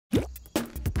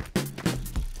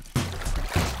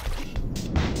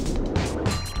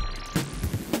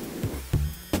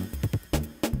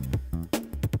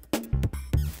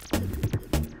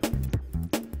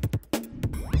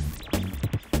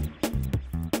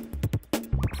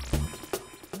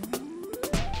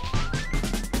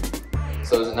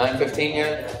So is it 9:15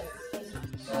 yet?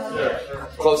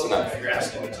 Close enough.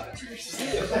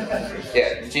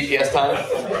 Yeah, GPS time.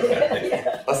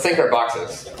 Let's sync our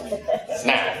boxes.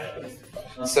 Snap.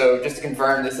 So just to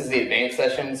confirm, this is the advanced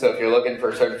session. So if you're looking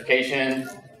for certification,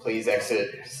 please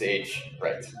exit stage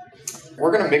right.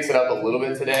 We're going to mix it up a little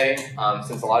bit today,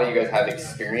 since a lot of you guys have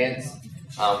experience.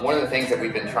 One of the things that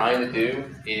we've been trying to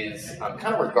do is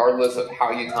kind of regardless of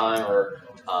how you time or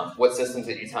what systems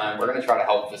that you time, we're going to try to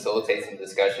help facilitate some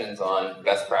discussions on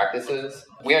best practices.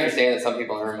 We understand that some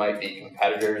people in the room might be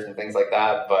competitors and things like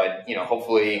that, but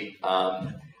hopefully,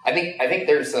 I think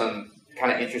there's some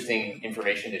kind of interesting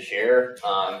information to share,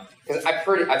 because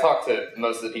I talk to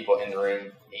most of the people in the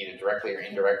room either directly or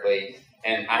indirectly,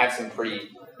 and I have some pretty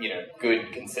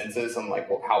good consensus on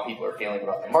how people are feeling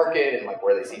about the market and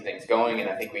where they see things going, and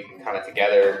I think we can kind of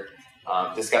together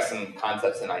discuss some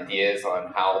concepts and ideas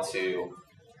on how to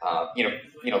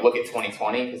look at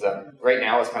 2020, because right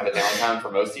now is kind of a downtime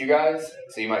for most of you guys,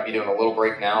 so you might be doing a little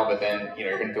break now, but then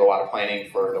you're going to do a lot of planning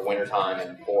for the winter time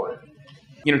and forward.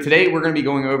 Today we're going to be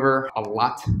going over a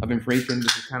lot of information.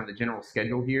 This is kind of the general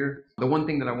schedule here. The one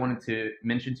thing that I wanted to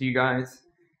mention to you guys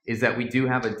is that we do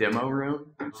have a demo room.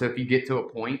 So if you get to a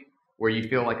point where you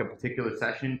feel like a particular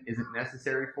session isn't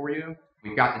necessary for you,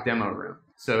 we've got the demo room.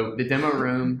 So the demo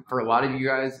room, for a lot of you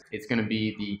guys, it's going to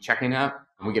be the check-in app.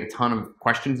 And we get a ton of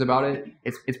questions about it.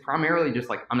 It's primarily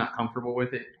just I'm not comfortable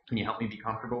with it. Can you help me be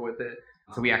comfortable with it?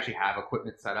 So we actually have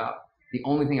equipment set up. The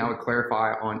only thing I would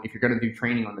clarify on, if you're going to do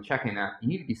training on the check-in app, you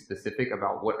need to be specific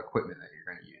about what equipment that you're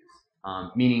going to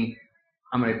use. Meaning,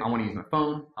 I want to use my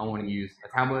phone, I want to use a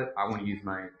tablet, I want to use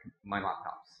my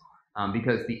laptops,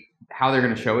 because how they're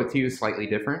going to show it to you is slightly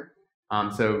different.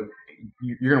 So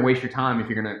you're going to waste your time if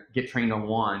you're going to get trained on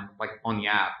one, on the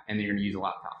app, and then you're going to use a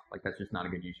laptop. That's just not a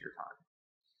good use of your time.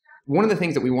 One of the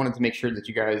things that we wanted to make sure that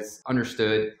you guys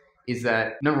understood is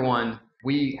that, number one,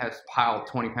 we have piled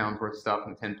 20 pounds worth of stuff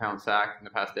in a 10-pound sack in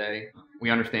the past day. We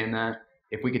understand that.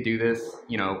 If we could do this,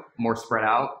 more spread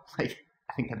out, I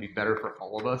think that'd be better for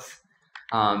all of us.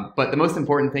 But the most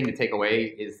important thing to take away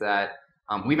is that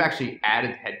we've actually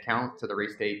added headcount to the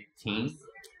RaceDay team.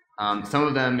 Some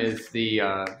of them is we've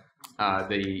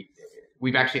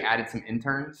actually added some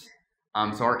interns.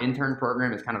 So our intern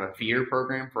program is kind of a feeder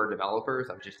program for our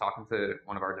developers. I was just talking to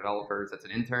one of our developers that's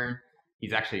an intern.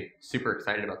 He's actually super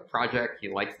excited about the project. He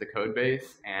likes the code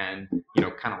base and,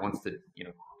 kind of wants to,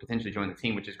 potentially join the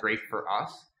team, which is great for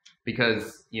us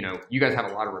because, you guys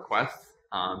have a lot of requests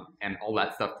and all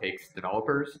that stuff takes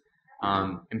developers.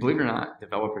 And believe it or not,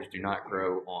 developers do not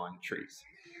grow on trees.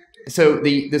 So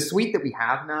the suite that we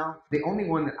have now, the only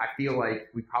one that I feel like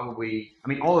we probably,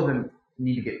 all of them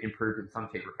need to get improved in some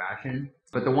shape or fashion.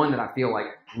 But the one that I feel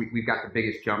like we've got the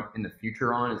biggest jump in the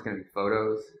future on is going to be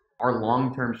photos. Our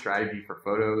long-term strategy for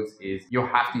photos is you'll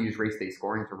have to use RaceDay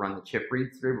scoring to run the chip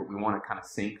reads through, but we want to kind of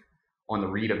sync on the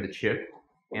read of the chip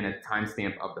and a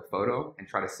timestamp of the photo and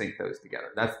try to sync those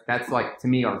together. That's to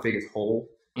me, our biggest hole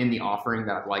in the offering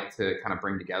that I'd like to kind of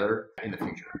bring together in the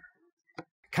future.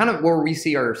 Kind of where we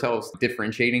see ourselves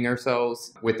differentiating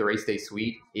ourselves with the RaceDay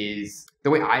suite is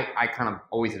the way I kind of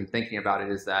always am thinking about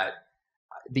it is that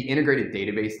the integrated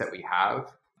database that we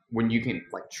have, when you can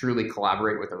truly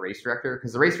collaborate with a race director,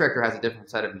 because the race director has a different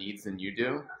set of needs than you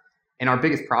do. And our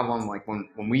biggest problem,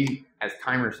 when we as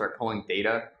timers start pulling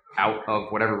data out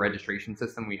of whatever registration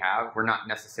system we have, we're not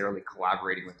necessarily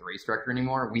collaborating with the race director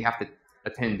anymore. We have to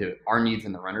attend to our needs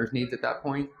and the runner's needs at that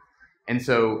point. And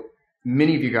so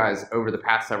many of you guys over the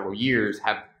past several years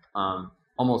have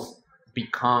almost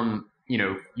become,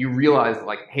 you realize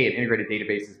hey, an integrated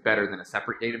database is better than a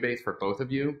separate database for both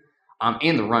of you.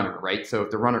 And the runner, right? So if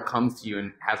the runner comes to you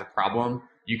and has a problem,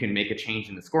 you can make a change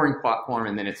in the scoring platform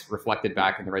and then it's reflected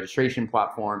back in the registration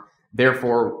platform.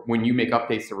 Therefore, when you make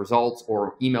updates to results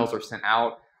or emails are sent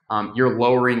out, you're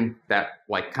lowering that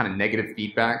kind of negative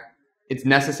feedback. It's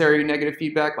necessary negative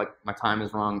feedback, my time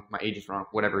is wrong, my age is wrong,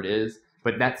 whatever it is.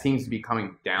 But that seems to be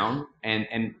coming down.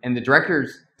 And the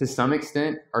directors, to some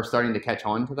extent, are starting to catch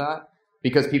on to that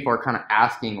because people are kind of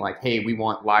asking hey, we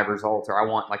want live results or I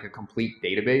want a complete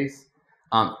database.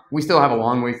 We still have a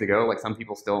long ways to go. Some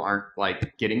people still aren't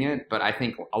getting it, but I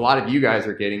think a lot of you guys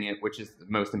are getting it, which is the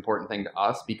most important thing to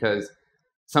us because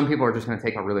some people are just going to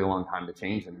take a really long time to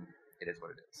change and it is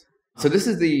what it is. So this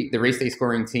is the RaceDay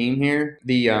scoring team here.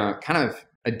 The kind of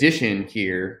addition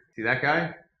here, see that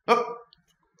guy? Oh,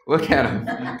 look at him.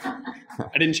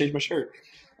 I didn't change my shirt.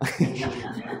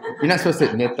 You're not supposed to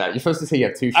admit that. You're supposed to say you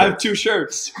have two shirts. I have two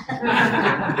shirts.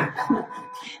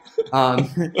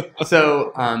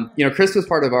 Chris was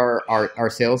part of our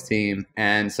sales team.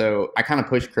 And so I kind of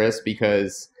pushed Chris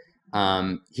because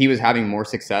he was having more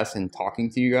success in talking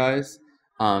to you guys,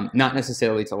 not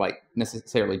necessarily to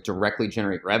necessarily directly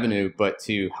generate revenue, but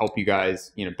to help you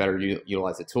guys, better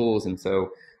utilize the tools. And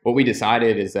so what we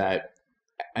decided is that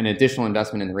an additional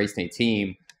investment in the RaceDay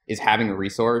team is having a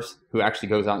resource who actually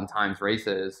goes out and times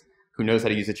races, who knows how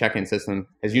to use a check-in system,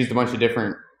 has used a bunch of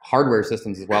different hardware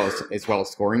systems as well as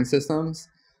scoring systems.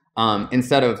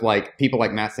 Instead of people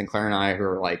like Matt Sinclair and I who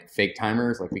are fake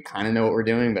timers, we kind of know what we're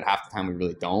doing, but half the time we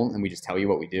really don't, and we just tell you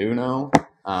what we do know.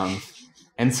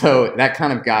 And so that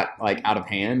kind of got out of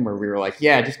hand, where we were like,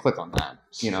 yeah, just click on that,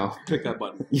 Click that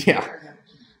button. Yeah.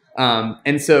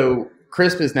 And so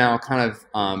Crisp is now kind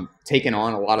of taken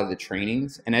on a lot of the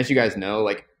trainings. And as you guys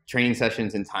know, training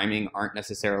sessions and timing aren't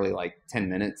necessarily 10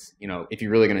 minutes. If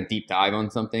you're really going to deep dive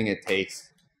on something, it takes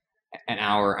an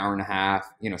hour, hour and a half,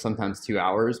 sometimes 2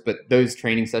 hours. But those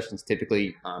training sessions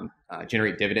typically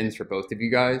generate dividends for both of you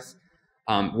guys.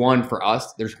 One, for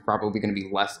us, there's probably going to be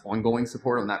less ongoing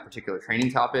support on that particular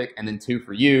training topic. And then two,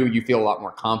 for you, you feel a lot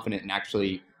more confident in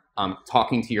actually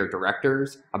talking to your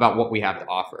directors about what we have to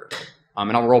offer.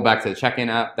 And I'll roll back to the check-in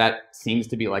app. That seems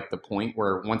to be the point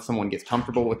where once someone gets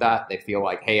comfortable with that, they feel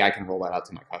like, hey, I can roll that out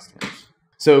to my customers.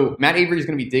 So Matt Avery is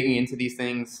going to be digging into these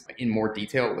things in more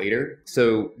detail later.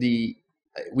 So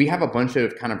we have a bunch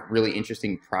of kind of really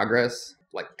interesting progress,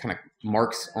 kind of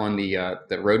marks on the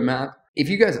roadmap. If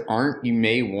you guys aren't, you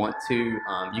may want to,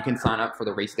 you can sign up for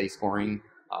the RaceDay scoring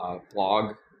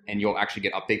blog, and you'll actually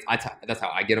get updates. That's how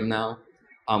I get them now.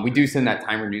 We do send that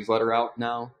timer newsletter out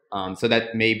now. So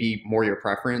that may be more your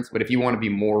preference, but if you want to be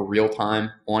more real time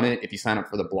on it, if you sign up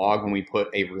for the blog when we put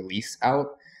a release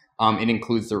out, it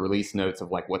includes the release notes of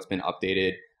what's been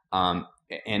updated,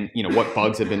 and what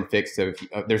bugs have been fixed. So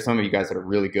if there's some of you guys that are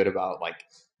really good about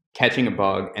catching a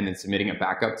bug and then submitting it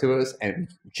back up to us, and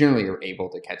generally are able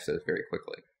to catch those very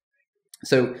quickly.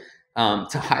 So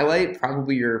to highlight,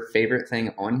 probably your favorite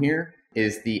thing on here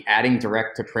is the adding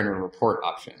direct to printer report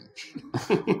option.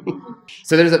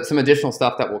 So there's some additional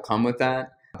stuff that will come with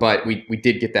that, but we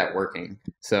did get that working.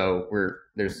 So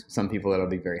there's some people that'll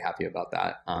be very happy about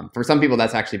that. For some people,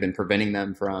 that's actually been preventing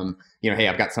them from, hey,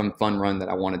 I've got some fun run that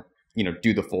I want to,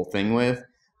 do the full thing with,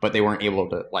 but they weren't able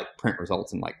to print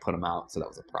results and put them out. So that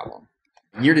was a problem.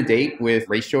 Year to date with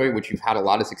RaceJoy, which you've had a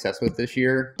lot of success with this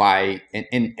year,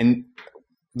 and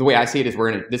the way I see it is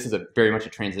this is very much a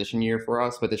transition year for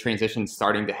us, but the transition's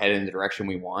starting to head in the direction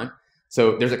we want.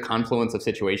 So there's a confluence of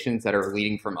situations that are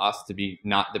leading from us to be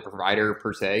not the provider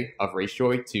per se of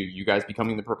RaceJoy to you guys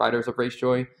becoming the providers of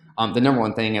RaceJoy. The number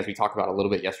one thing, as we talked about a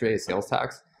little bit yesterday, is sales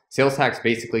tax. Sales tax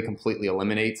basically completely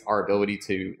eliminates our ability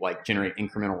to generate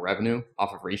incremental revenue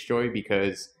off of RaceJoy,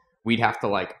 because we'd have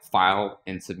to file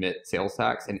and submit sales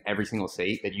tax in every single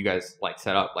state that you guys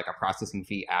set up a processing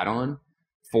fee add-on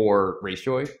for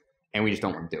RaceJoy, and we just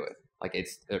don't want to do it.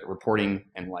 It's reporting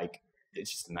and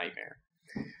it's just a nightmare.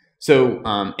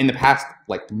 So in the past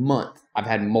month, I've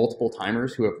had multiple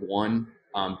timers who have won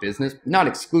business, not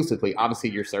exclusively. Obviously,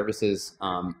 your services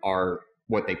are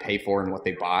what they pay for and what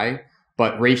they buy,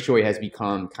 but RaceJoy has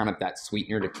become kind of that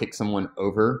sweetener to kick someone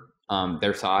over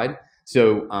their side.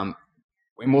 So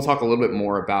and we'll talk a little bit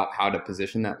more about how to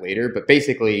position that later. But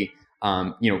basically,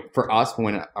 for us,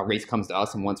 when a race comes to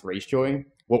us and wants RaceJoy,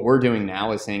 what we're doing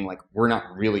now is saying we're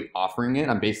not really offering it.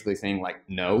 I'm basically saying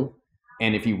no.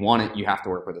 And if you want it, you have to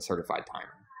work with a certified timer.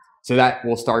 So that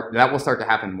will start to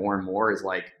happen more and more, is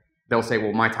they'll say,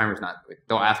 well, my timer's not,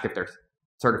 they'll ask if they're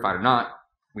certified or not.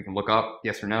 We can look up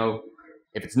yes or no.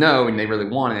 If it's no and they really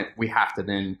want it, we have to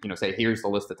then, say, here's the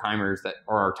list of timers that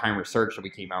are our timer search that we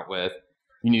came out with.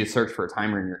 You need to search for a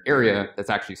timer in your area that's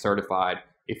actually certified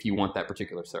if you want that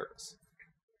particular service.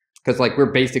 Because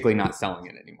we're basically not selling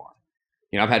it anymore.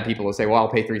 I've had people who say, well, I'll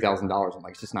pay $3,000. I'm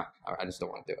it's just not, I just don't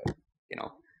want to do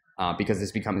it, because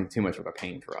it's becoming too much of a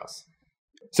pain for us.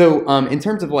 So in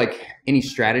terms of any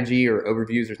strategy or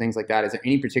overviews or things like that, is there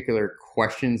any particular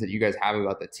questions that you guys have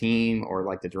about the team or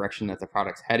the direction that the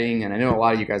product's heading? And I know a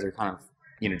lot of you guys are kind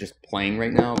of, just playing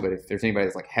right now, but if there's anybody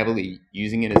that's heavily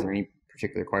using it, is there any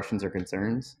particular questions or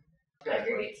concerns?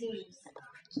 Aggregate teams.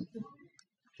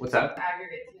 What's that?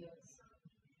 Aggregate teams.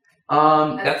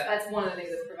 That's one of the things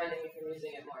that's preventing me from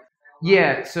using it more.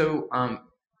 Yeah, so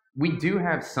we do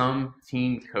have some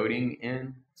team coding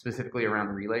in, specifically around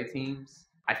relay teams.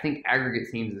 I think aggregate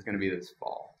teams is going to be this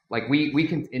fall. We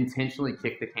can intentionally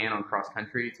kick the can on cross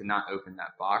country to not open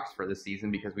that box for this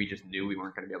season, because we just knew we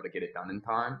weren't going to be able to get it done in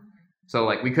time. So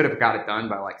we could have got it done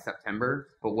by September,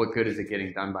 but what good is it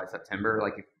getting done by September?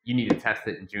 If you need to test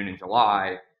it in June and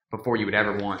July before you would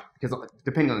ever want, because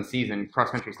depending on the season, cross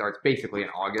country starts basically in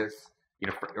August.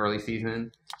 for early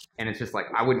season. And it's just like,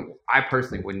 I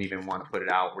personally wouldn't even want to put it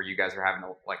out where you guys are having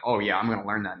to like, oh yeah, I'm going to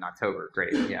learn that in October.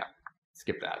 Great. Yeah.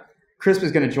 Skip that. Chris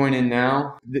is going to join in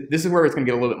now. This is where it's going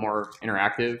to get a little bit more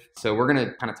interactive. So we're going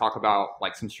to kind of talk about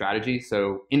like some strategy.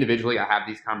 So individually, I have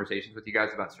these conversations with you guys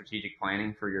about strategic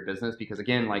planning for your business, because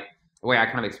again, like the way I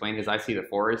kind of explained it is I see the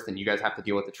forest and you guys have to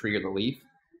deal with the tree or the leaf,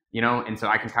 and so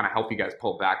I can kind of help you guys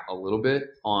pull back a little bit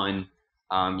on,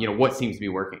 what seems to be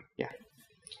working. Yeah.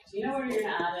 Do you know where you're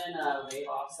going to add in a wave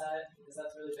offset? Because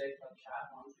that's really big for the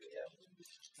chat one for you.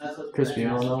 That's what Chris, do you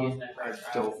know I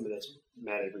don't. That's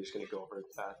Matt Avery's going to go over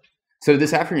that. So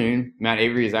this afternoon, Matt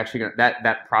Avery is actually going to,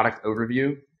 that product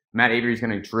overview, Matt Avery is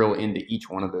going to drill into each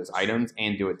one of those items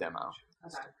and do a demo.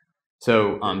 Okay.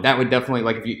 So that would definitely,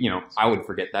 like, if I would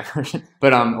forget that question,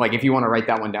 but like if you want to write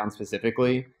that one down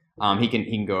specifically, he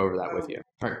can go over that with you.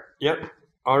 All right. Yep.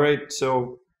 All right.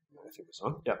 So I think it's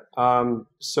on. Yep.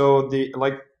 So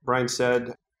like Brian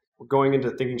said, we're going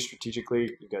into thinking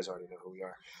strategically. You guys already know who we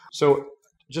are. So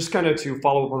just kind of to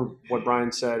follow up on what Brian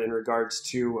said in regards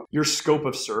to your scope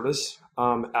of service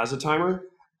as a timer.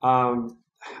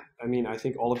 I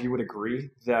think all of you would agree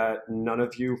that none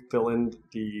of you fill in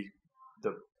the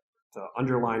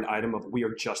underlying item of we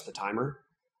are just the timer.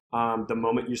 The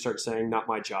moment you start saying not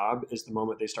my job is the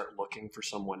moment they start looking for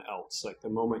someone else. Like the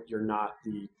moment you're not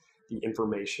the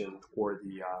information or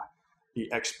the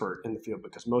expert in the field,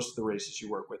 because most of the races you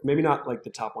work with, maybe not like the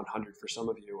top 100 for some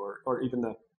of you, or even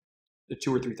the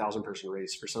 2,000 or 3,000 person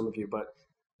race for some of you, but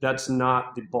that's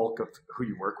not the bulk of who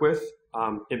you work with.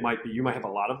 It might be, you might have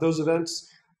a lot of those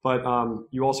events, but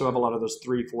you also have a lot of those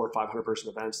 300, 400, 500 person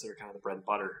events that are kind of the bread and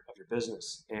butter of your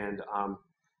business. And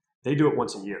they do it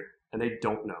once a year and they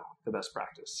don't know the best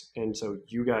practice. And so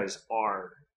you guys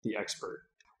are the expert.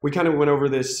 We kind of went over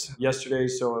this yesterday.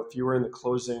 So if you were in the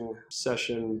closing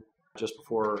session just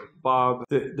before Bob,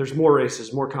 there's more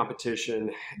races, more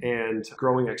competition, and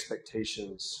growing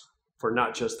expectations for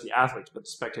not just the athletes, but the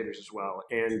spectators as well,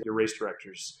 and your race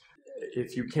directors.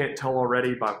 If you can't tell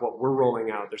already by what we're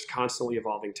rolling out, there's constantly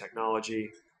evolving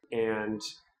technology. And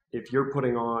if you're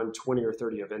putting on 20 or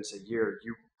 30 events a year,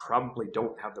 you probably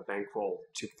don't have the bankroll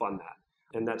to fund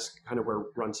that. And that's kind of where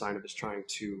RunSignup is trying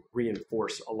to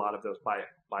reinforce a lot of those by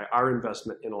our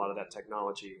investment in a lot of that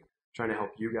technology, trying to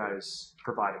help you guys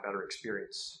provide a better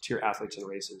experience to your athletes and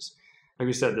races. Like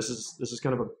we said, this is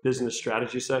kind of a business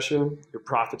strategy session. Your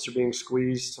profits are being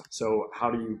squeezed. So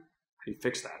how do you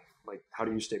fix that? Like, how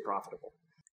do you stay profitable?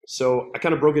 So I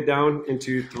kind of broke it down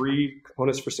into 3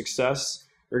 components for success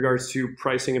in regards to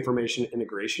pricing, information,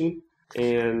 integration.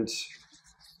 And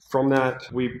from that,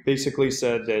 we basically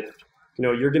said that,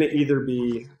 you're going to either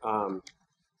be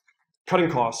cutting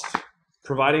costs,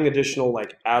 providing additional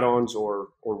like add-ons or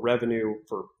revenue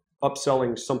for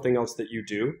upselling something else that you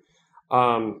do.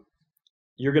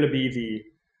 You're going to be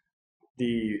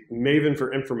the maven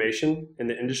for information in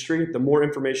the industry. The more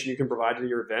information you can provide to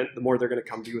your event, the more they're going to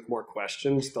come to you with more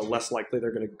questions, the less likely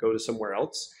they're going to go to somewhere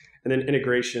else. And then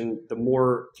integration, the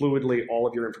more fluidly all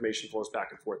of your information flows back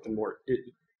and forth, the more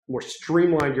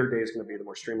streamlined your day is going to be, the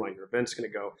more streamlined your event's going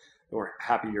to go, the more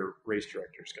happy your race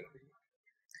director is going to be.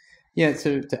 Yeah,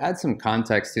 so to add some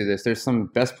context to this, there's some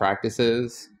best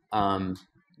practices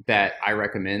that I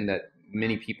recommend that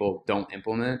many people don't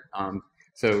implement.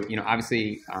 So,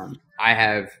 obviously, I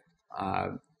have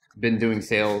been doing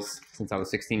sales since I was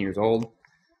 16 years old.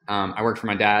 I worked for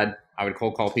my dad. I would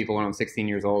cold call people when I was 16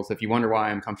 years old. So if you wonder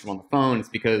why I'm comfortable on the phone, it's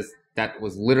because that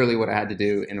was literally what I had to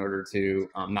do in order to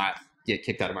not get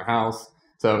kicked out of my house.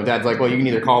 So dad's like, well, you can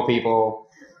either call people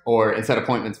and set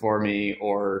appointments for me,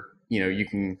 or, you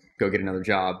can go get another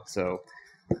job. So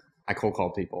I cold call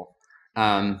people.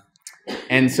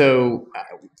 And so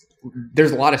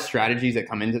there's a lot of strategies that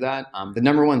come into that. The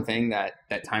number one thing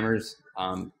that timers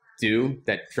do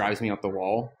that drives me up the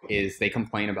wall is they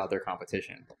complain about their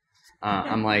competition.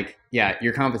 I'm like, yeah,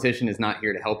 your competition is not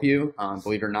here to help you.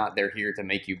 Believe it or not, they're here to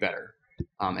make you better.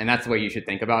 And that's the way you should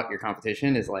think about your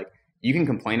competition is like, you can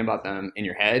complain about them in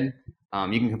your head.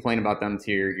 You can complain about them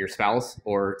to your spouse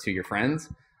or to your friends.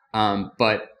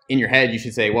 But in your head, you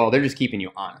should say, well, they're just keeping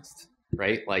you honest,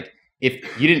 right? Like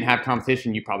if you didn't have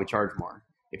competition, you'd probably charge more.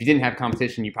 If you didn't have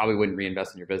competition, you probably wouldn't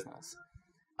reinvest in your business.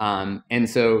 And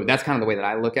so that's kind of the way that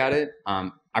I look at it.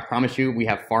 I promise you, we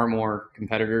have far more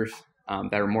competitors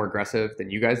that are more aggressive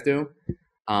than you guys do.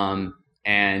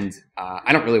 And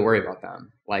I don't really worry about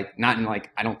them. Like, not in like,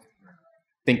 I don't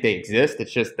think they exist.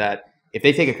 It's just that if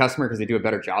they take a customer because they do a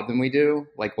better job than we do,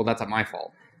 like, well, that's not my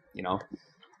fault,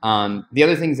 The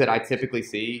other things that I typically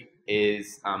see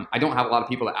is I don't have a lot of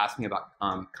people that ask me about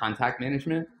contact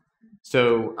management.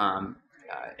 So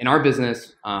in our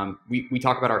business, we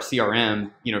talk about our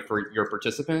CRM, for your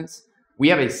participants. We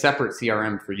have a separate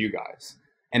CRM for you guys.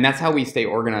 And that's how we stay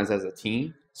organized as a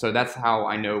team. So that's how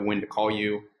I know when to call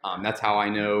you. That's how I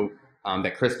know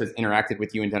that Chris has interacted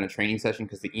with you and done a training session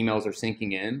because the emails are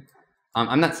syncing in.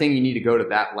 I'm not saying you need to go to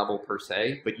that level per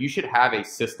se, but you should have a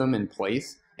system in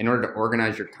place in order to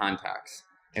organize your contacts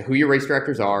and who your race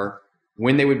directors are,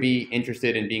 when they would be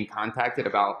interested in being contacted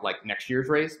about like next year's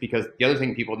race. Because the other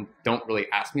thing people don't really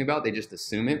ask me about, they just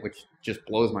assume it, which just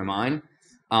blows my mind,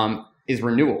 is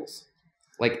renewals.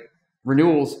 Like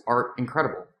renewals are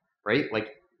incredible, right?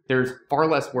 Like there's far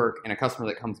less work in a customer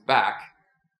that comes back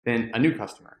than a new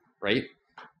customer, right?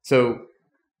 So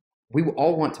we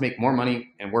all want to make more money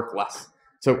and work less.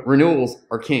 So renewals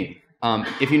are king.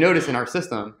 If you notice in our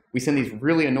system, we send these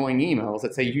really annoying emails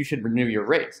that say you should renew your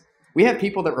race. We have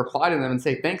people that reply to them and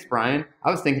say, thanks, Brian.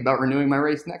 I was thinking about renewing my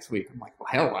race next week. I'm like, well,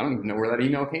 hell, I don't even know where that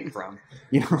email came from.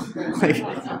 Like,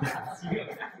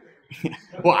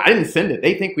 well, I didn't send it.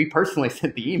 They think we personally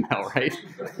sent the email, right?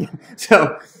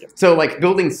 So like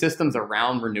building systems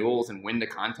around renewals and when to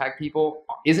contact people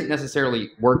isn't necessarily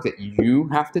work that you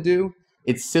have to do.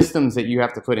 It's systems that you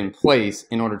have to put in place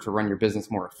in order to run your business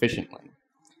more efficiently.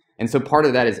 And so part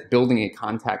of that is building a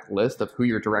contact list of who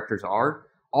your directors are.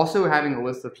 Also having a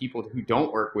list of people who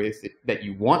don't work with that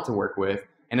you want to work with,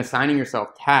 and assigning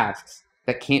yourself tasks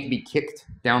that can't be kicked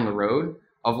down the road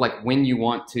of like when you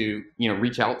want to,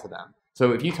 reach out to them.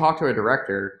 So if you talk to a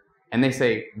director and they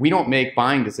say, we don't make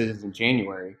buying decisions in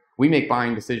January, we make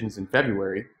buying decisions in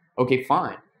February. Okay,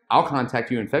 fine. I'll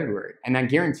contact you in February. And I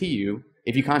guarantee you,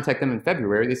 if you contact them in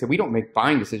February, they say, we don't make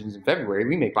buying decisions in February,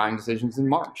 we make buying decisions in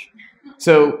March.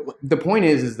 So the point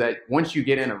is that once you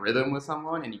get in a rhythm with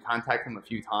someone and you contact them a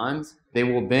few times, they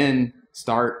will then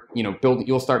start,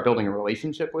 you'll start building a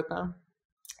relationship with them.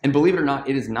 And believe it or not,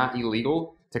 it is not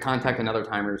illegal to contact another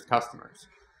timer's customers.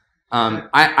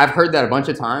 I've heard that a bunch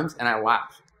of times and I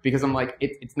laugh because I'm like,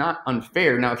 it's not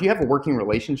unfair. Now, if you have a working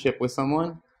relationship with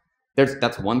someone,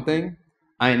 that's one thing.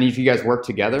 And if you guys work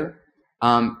together,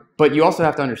 but you also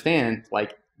have to understand,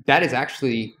 like, that is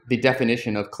actually the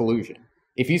definition of collusion.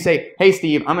 If you say, hey,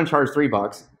 Steve, I'm going to charge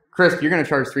 $3. Chris, you're going to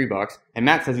charge $3. And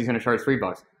Matt says he's going to charge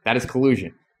 $3. That is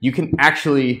collusion. You can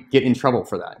actually get in trouble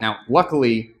for that. Now,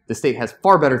 luckily, the state has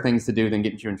far better things to do than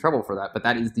getting you in trouble for that, but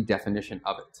that is the definition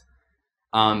of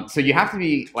it. So you have to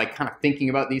be like kind of thinking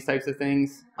about these types of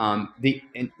things. And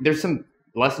there's some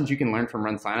lessons you can learn from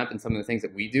RunSignup and some of the things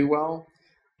that we do well.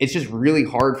 It's just really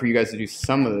hard for you guys to do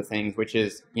some of the things, which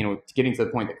is, getting to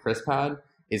the point that Chris had,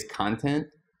 is content.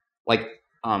 Like,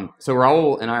 so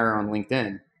Raul and I are on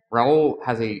LinkedIn. Raul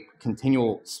has a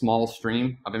continual small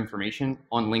stream of information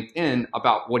on LinkedIn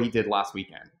about what he did last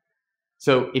weekend.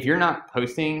 So if you're not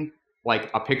posting like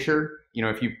a picture,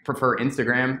 if you prefer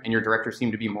Instagram and your directors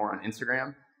seem to be more on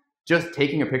Instagram, just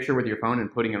taking a picture with your phone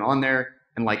and putting it on there.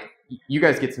 And like, you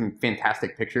guys get some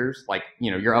fantastic pictures. Like,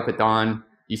 you're up at dawn,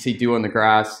 you see dew on the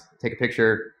grass, take a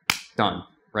picture, done,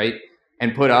 right?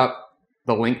 And put up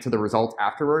the link to the results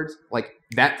afterwards. Like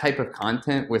that type of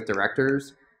content with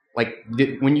directors, like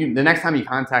the next time you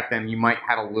contact them, you might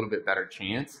have a little bit better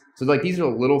chance. So like these are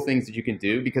the little things that you can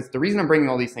do, because the reason I'm bringing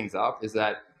all these things up is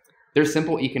that there's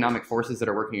simple economic forces that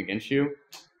are working against you,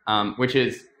 which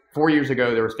is 4 years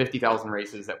ago, there was 50,000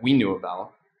 races that we knew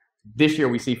about. This year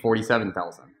we see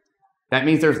 47,000. That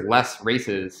means there's less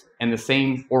races and the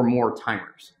same or more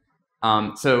timers.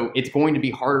 So it's going to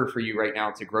be harder for you right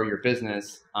now to grow your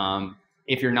business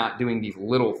if you're not doing these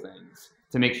little things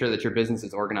to make sure that your business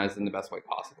is organized in the best way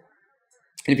possible.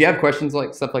 And if you have questions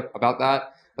like stuff like about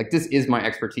that, like this is my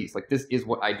expertise. Like this is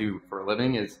what I do for a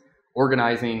living, is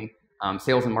organizing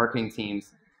sales and marketing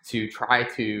teams to try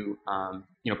to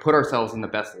put ourselves in the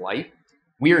best light.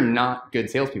 We are not good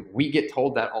salespeople. We get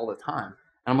told that all the time.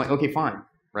 And I'm like, okay, fine,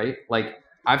 right? Like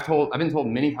I've been told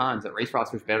many times that Race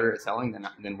Roster is better at selling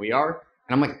than we are.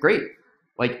 And I'm like, great.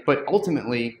 Like, but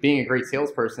ultimately being a great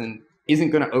salesperson isn't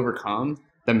going to overcome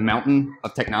the mountain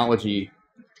of technology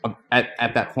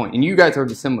at that point. And you guys are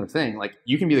the similar thing. Like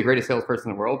you can be the greatest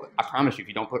salesperson in the world, but I promise you, if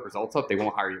you don't put results up, they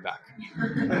won't hire you back.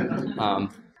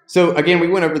 So again, we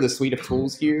went over the suite of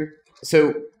tools here.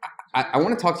 So I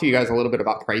want to talk to you guys a little bit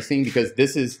about pricing, because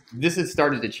this has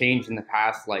started to change in the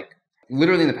past, like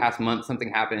literally in the past month, something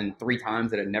happened 3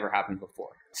 times that had never happened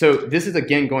before. So this is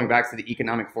again going back to the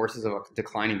economic forces of a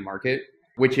declining market,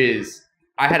 which is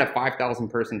I had a 5,000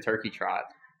 person turkey trot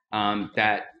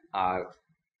that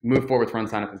moved forward with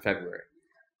RunSignup in February.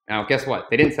 Now, guess what?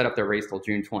 They didn't set up their race till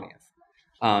June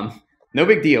 20th. No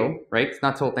big deal, right? It's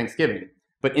not till Thanksgiving.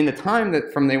 But in the time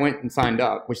that from they went and signed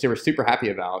up, which they were super happy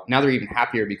about, now they're even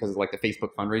happier because of like the Facebook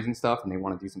fundraising stuff, and they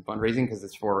want to do some fundraising because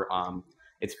it's for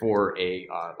a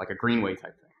like a greenway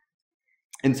type thing.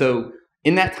 And so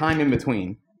in that time in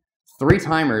between, 3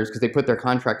 timers, because they put their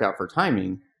contract out for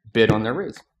timing, bid on their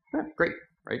race. Yeah, great,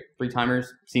 right? 3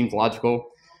 timers seems logical.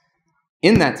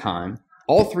 In that time,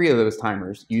 all 3 of those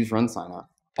timers use RunSignup.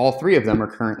 All 3 of them are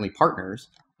currently partners.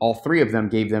 All 3 of them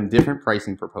gave them different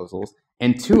pricing proposals,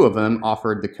 and 2 of them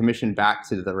offered the commission back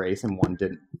to the race, and 1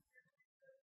 didn't.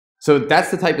 So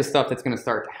that's the type of stuff that's going to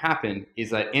start to happen,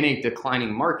 is that in a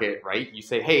declining market, right, you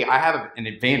say, hey, I have an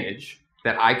advantage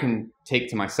that I can take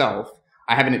to myself.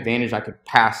 I have an advantage I could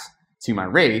pass to my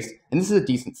race, and this is a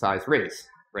decent sized race,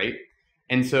 right?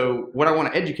 And so what I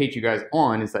want to educate you guys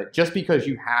on is that just because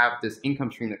you have this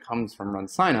income stream that comes from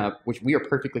RunSignup, which we are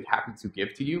perfectly happy to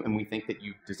give to you, and we think that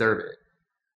you deserve it,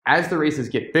 as the races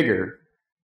get bigger,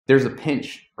 there's a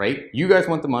pinch, right? You guys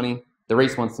want the money, the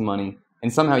race wants the money,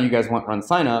 and somehow you guys want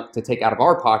RunSignup to take out of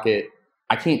our pocket.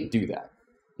 I can't do that.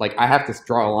 Like, I have to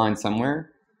draw a line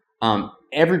somewhere.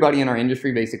 Everybody in our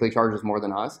industry basically charges more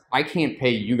than us. I can't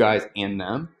pay you guys and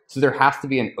them. So there has to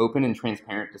be an open and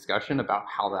transparent discussion about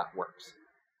how that works.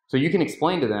 So you can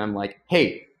explain to them like,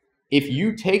 hey, if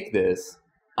you take this,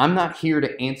 I'm not here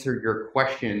to answer your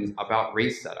questions about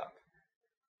race setup.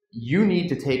 You need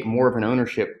to take more of an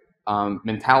ownership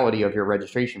mentality of your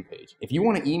registration page. If you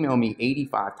want to email me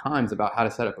 85 times about how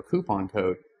to set up a coupon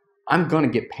code, I'm going to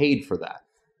get paid for that.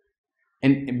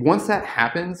 And once that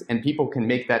happens and people can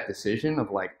make that decision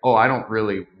of like, oh, I don't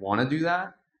really want to do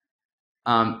that,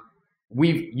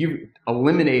 you've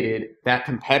eliminated that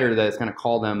competitor that's going to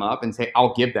call them up and say,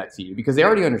 I'll give that to you, because they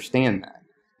already understand that.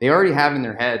 They already have in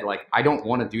their head, like, I don't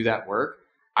want to do that work.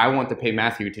 I want to pay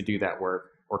Matthew to do that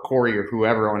work, or Corey, or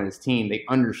whoever on his team. They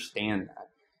understand that.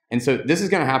 And so this is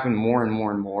going to happen more and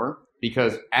more and more,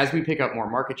 because as we pick up more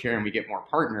market share and we get more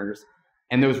partners,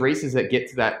 and those races that get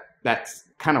to that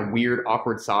kind of weird,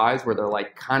 awkward size where they're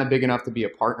like kind of big enough to be a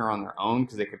partner on their own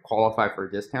because they could qualify for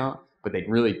a discount, but they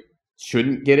really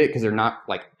shouldn't get it because they're not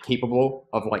like capable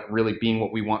of like really being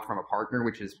what we want from a partner,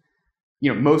 which is,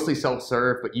 you know, mostly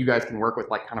self-serve, but you guys can work with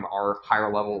like kind of our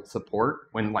higher level support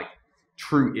when like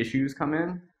true issues come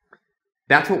in.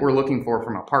 That's what we're looking for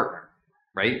from a partner,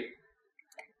 right?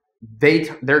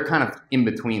 They're kind of in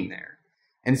between there.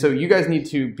 And so you guys need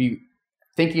to be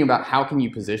thinking about how can you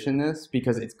position this,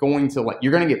 because it's going to, like,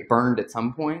 you're going to get burned at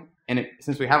some point. And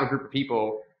since we have a group of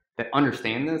people that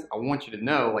understand this, I want you to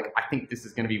know, like, I think this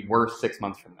is going to be worse 6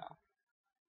 months from now.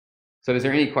 So is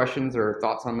there any questions or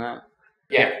thoughts on that?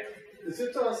 Yeah. Is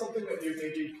it something that you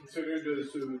maybe considered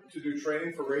to do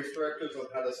training for race directors on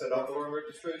how to set up their own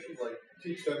registrations, like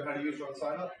teach them how to use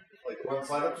RunSignup, like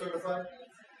RunSignup certified?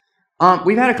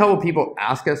 We've had a couple of people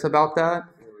ask us about that.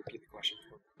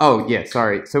 Oh, yeah,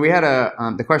 sorry. So we had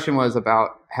the question was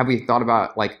about, have we thought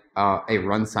about like a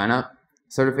RunSignup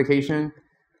certification?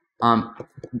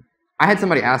 I had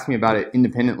somebody ask me about it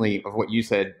independently of what you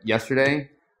said yesterday.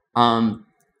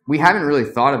 We haven't really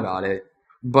thought about it,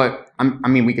 but I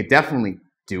mean, we could definitely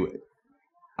do it.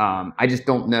 I just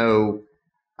don't know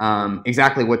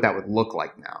exactly what that would look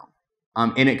like now.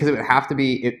 Because it would have to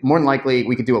be, more than likely,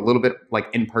 we could do a little bit like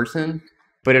in person,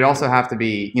 but it'd also have to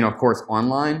be, you know, of course,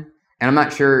 online. And I'm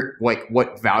not sure like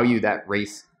what value that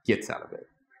race gets out of it,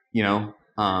 you know?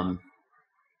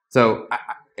 So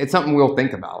it's something we'll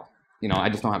think about. You know, I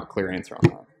just don't have a clear answer on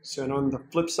that. So, and on the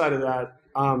flip side of that,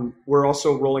 we're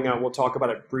also rolling out, we'll talk about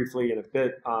it briefly in a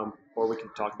bit, or we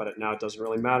can talk about it now, it doesn't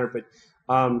really matter, but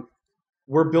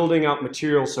we're building out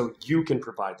material so you can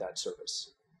provide that service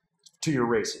to your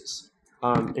races.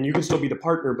 And you can still be the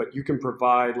partner, but you can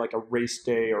provide like a race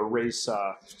day or race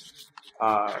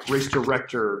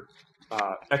director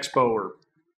expo or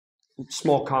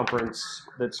small conference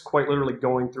that's quite literally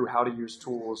going through how to use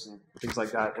tools and things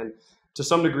like that. And to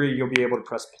some degree, you'll be able to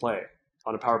press play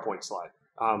on a PowerPoint slide.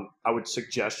 I would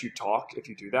suggest you talk if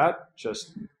you do that,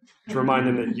 just to remind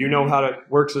them that you know how it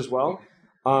works as well.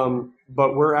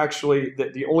 But we're actually,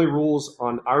 the only rules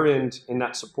on our end in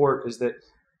that support is that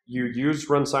you use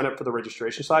RunSignup for the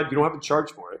registration side. You don't have to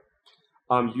charge for it.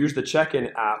 Use the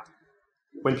check-in app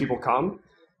when people come,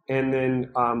 and then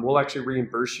we'll actually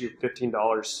reimburse you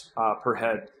 $15 per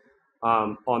head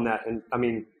on that. And I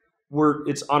mean,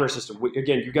 it's honor system.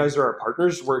 Again, you guys are our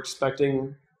partners. We're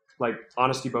expecting like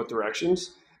honesty both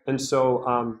directions, and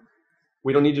so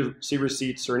we don't need to see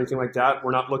receipts or anything like that.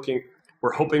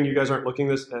 We're hoping you guys aren't looking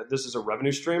this as a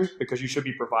revenue stream, because you should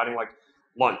be providing like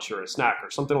lunch or a snack or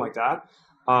something like that.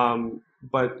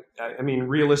 But I mean,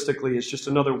 realistically, it's just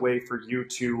another way for you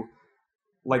to,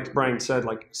 like Brian said,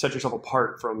 like set yourself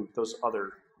apart from those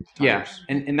other Yeah, timers.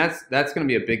 and that's going to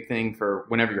be a big thing for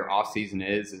whenever your off season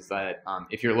is that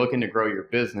if you're looking to grow your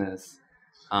business,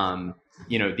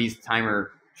 these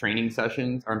timer training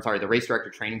sessions, or I'm sorry, the race director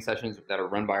training sessions that are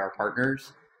run by our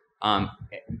partners.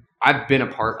 I've been a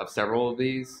part of several of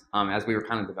these as we were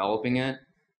kind of developing it,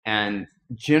 and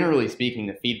generally speaking,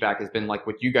 the feedback has been like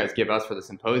what you guys give us for the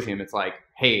symposium. It's like,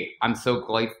 hey, I'm so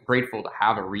grateful to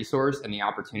have a resource and the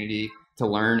opportunity to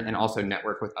learn and also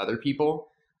network with other people.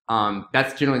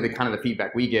 That's generally the kind of the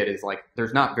feedback we get is like,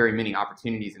 there's not very many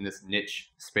opportunities in this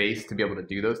niche space to be able to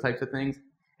do those types of things.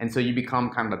 And so you become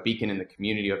kind of a beacon in the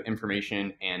community of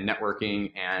information and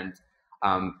networking and,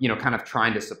 kind of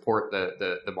trying to support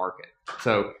the market.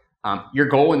 So your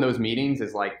goal in those meetings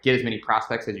is like get as many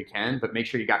prospects as you can, but make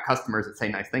sure you got customers that say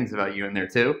nice things about you in there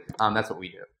too. That's what we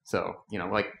do. So,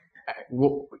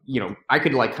 I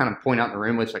could like kind of point out in the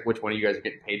room which one of you guys are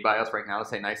getting paid by us right now to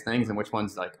say nice things and which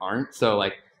ones like aren't. So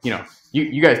like,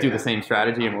 you guys do the same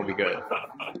strategy and we'll be good.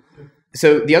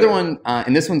 So the other one,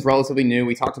 and this one's relatively new,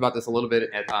 we talked about this a little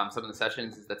bit at some of the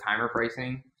sessions, is the timer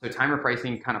pricing. So timer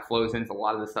pricing kind of flows into a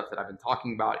lot of the stuff that I've been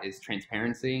talking about is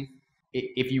transparency.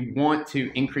 If you want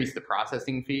to increase the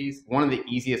processing fees, one of the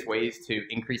easiest ways to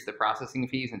increase the processing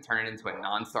fees and turn it into a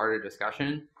non-starter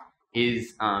discussion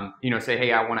is, say,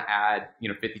 hey, I want to add,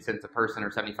 50 cents a person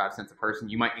or 75 cents a person.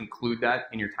 You might include that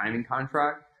in your timing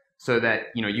contract so that,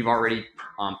 you've already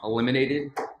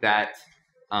eliminated that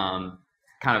kind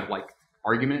of like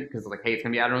argument because like, hey, it's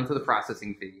going to be added onto the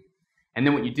processing fee. And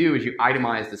then what you do is you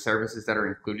itemize the services that are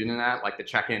included in that, like the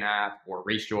check-in app or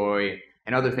RaceJoy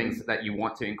and other things that you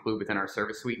want to include within our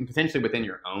service suite and potentially within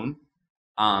your own,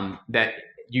 that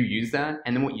you use that.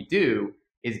 And then what you do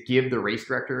is give the race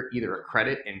director either a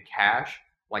credit in cash,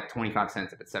 like 25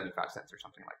 cents if it's 75 cents or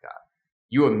something like that.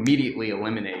 You immediately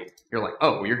eliminate, you're like,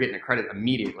 oh, well, you're getting a credit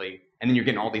immediately, and then you're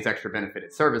getting all these extra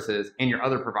benefited services, and your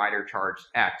other provider charged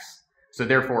X. So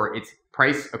therefore, it's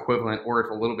price equivalent or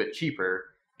if a little bit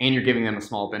cheaper, and you're giving them a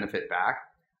small benefit back.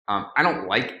 I don't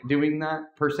like doing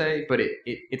that per se, but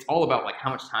it's all about like how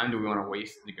much time do we want to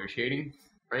waste negotiating,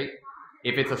 right?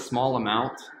 If it's a small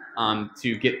amount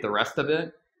to get the rest of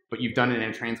it, but you've done it in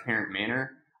a transparent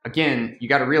manner, again, you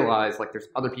got to realize like there's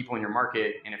other people in your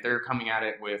market, and if they're coming at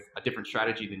it with a different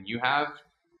strategy than you have,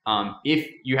 if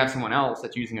you have someone else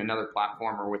that's using another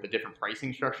platform or with a different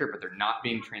pricing structure, but they're not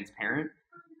being transparent,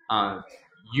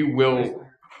 you will.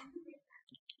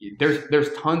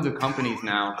 There's tons of companies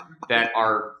now that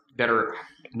are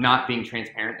not being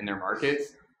transparent in their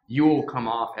markets. You will come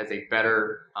off as a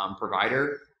better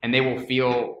provider, and they will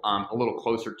feel a little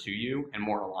closer to you and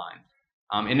more aligned.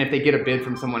 And if they get a bid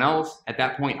from someone else, at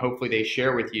that point, hopefully they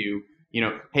share with you,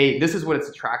 hey, this is what it's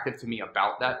attractive to me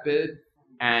about that bid,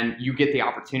 and you get the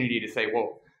opportunity to say,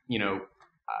 well,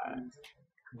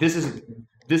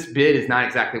 this bid is not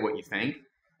exactly what you think.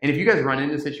 And if you guys run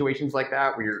into situations like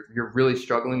that where you're really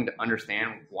struggling to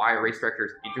understand why a race director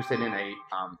is interested in a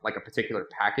particular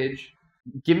package,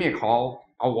 give me a call.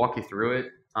 I'll walk you through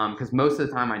it. Because most of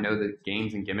the time I know the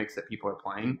games and gimmicks that people are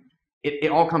playing, it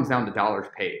all comes down to dollars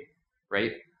paid,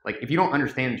 right? Like if you don't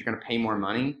understand that you're going to pay more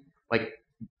money, like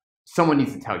someone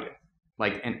needs to tell you,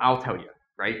 like, and I'll tell you,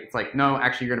 right? It's like, no,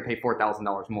 actually you're going to pay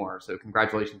 $4,000 more. So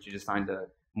congratulations, you just signed a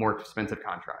more expensive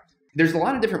contract. There's a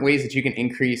lot of different ways that you can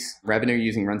increase revenue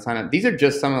using RunSignup. These are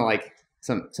just some of like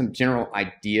some general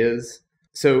ideas.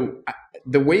 So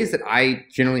the ways that I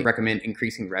generally recommend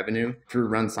increasing revenue through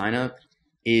RunSignup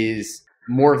is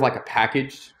more of like a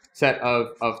packaged set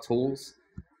of tools.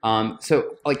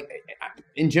 So like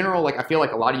in general, like I feel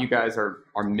like a lot of you guys are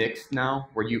mixed now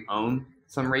where you own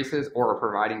some races or are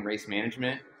providing race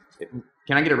management.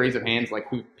 Can I get a raise of hands like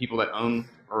who people that own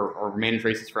or manage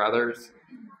races for others?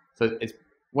 So it's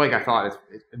like I thought,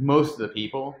 it's most of the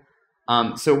people.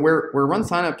 So where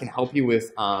RunSignup can help you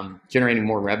with generating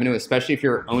more revenue, especially if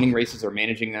you're owning races or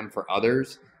managing them for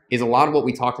others, is a lot of what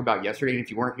we talked about yesterday. And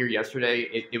if you weren't here yesterday,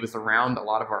 it was around a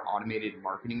lot of our automated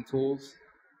marketing tools.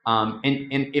 And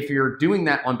if you're doing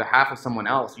that on behalf of someone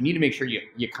else, you need to make sure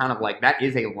you kind of like, that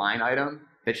is a line item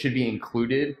that should be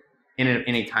included in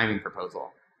a timing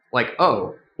proposal. Like,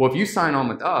 oh, well, if you sign on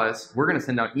with us, we're going to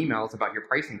send out emails about your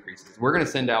price increases. We're going to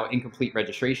send out incomplete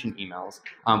registration emails.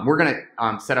 We're going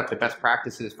to set up the best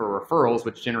practices for referrals,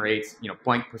 which generates,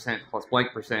 blank percent plus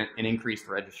blank percent in increased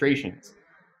registrations.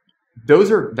 Those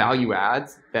are value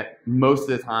adds that most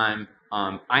of the time,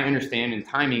 I understand in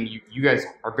timing, you guys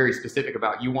are very specific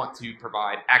about. You want to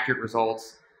provide accurate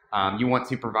results. You want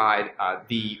to provide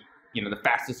the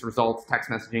fastest results, text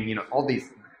messaging, all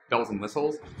these bells and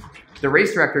whistles. The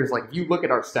race directors, like if you look at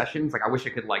our sessions, like I wish I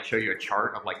could like show you a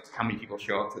chart of like how many people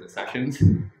show up to the sessions.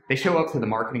 they show up to the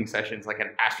marketing sessions like at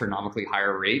an astronomically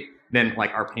higher rate than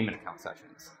like our payment account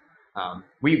sessions.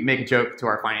 We make a joke to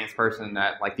our finance person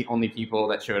that like the only people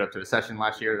that showed up to a session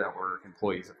last year that were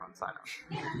employees of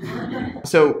RunSignup.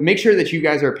 So make sure that you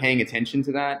guys are paying attention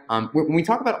to that. When we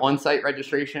talk about on-site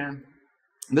registration,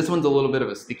 this one's a little bit of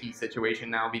a sticky situation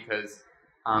now because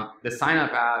the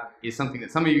sign-up app is something that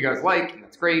some of you guys like, and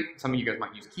that's great. Some of you guys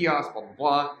might use kiosks, blah, blah,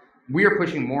 blah. We are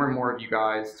pushing more and more of you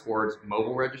guys towards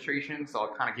mobile registration. So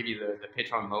I'll kind of give you the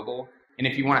pitch on mobile. And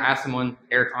if you want to ask someone,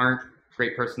 Eric Arndt,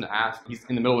 great person to ask. He's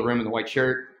in the middle of the room in the white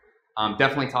shirt.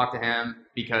 Definitely talk to him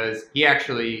because he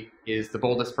actually is the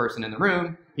boldest person in the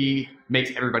room. He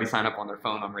makes everybody sign up on their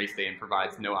phone on RaceDay and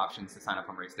provides no options to sign up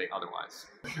on RaceDay otherwise.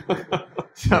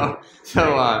 So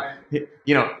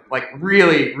you know, like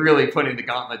really, really putting the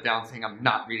gauntlet down, saying I'm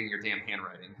not reading your damn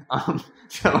handwriting.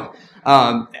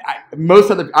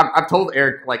 I've told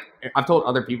Eric, like I've told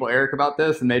other people, Eric, about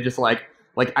this, and they just like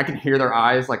I can hear their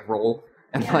eyes like roll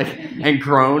and and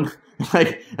groan.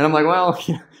 And I'm like, well,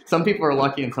 some people are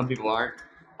lucky and some people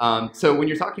aren't. So when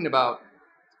you're talking about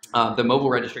the mobile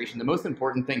registration, the most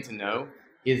important thing to know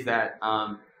is that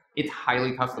it's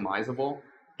highly customizable,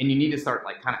 and you need to start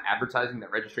like kind of advertising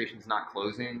that registration is not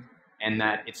closing and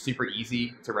that it's super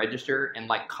easy to register, and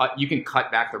like you can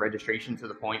cut back the registration to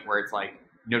the point where it's like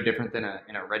no different than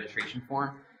in a registration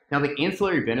form. Now the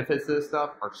ancillary benefits of this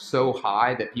stuff are so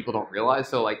high that people don't realize.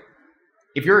 So like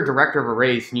if you're a director of a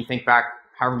race and you think back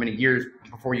however many years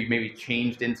before you maybe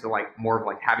changed into like more of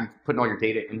like putting all your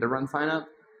data into RunSignup,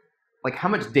 like how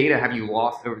much data have you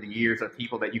lost over the years of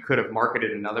people that you could have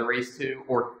marketed another race to,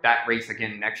 or that race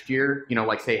again next year? You know,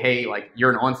 like say, hey, like you're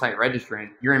an on-site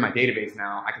registrant, you're in my database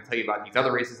now. I can tell you about these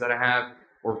other races that I have,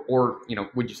 or you know,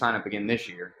 would you sign up again this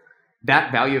year?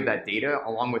 That value of that data,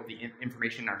 along with the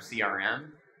information in our CRM,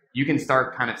 you can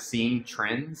start kind of seeing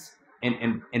trends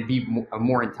and be a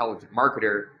more intelligent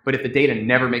marketer. But if the data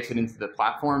never makes it into the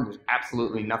platform, there's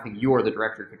absolutely nothing you or the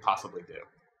director could possibly do.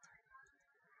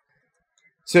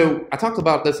 So I talked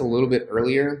about this a little bit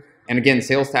earlier. And again,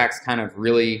 sales tax kind of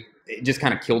really, it just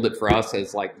kind of killed it for us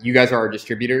as like, you guys are our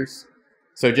distributors.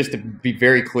 So just to be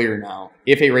very clear now,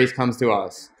 if a race comes to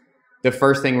us, the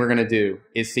first thing we're going to do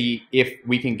is see if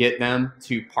we can get them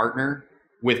to partner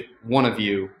with one of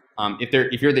you.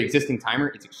 If you're the existing timer,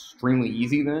 it's extremely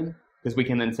easy then, because we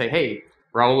can then say, hey,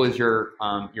 Raul is your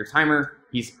timer.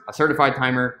 He's a certified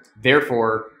timer.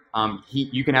 Therefore,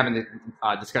 you can have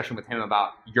a discussion with him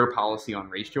about your policy on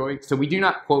RaceJoy. So we do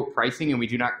not quote pricing and we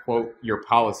do not quote your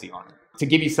policy on it. To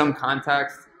give you some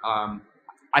context,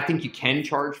 I think you can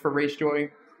charge for RaceJoy.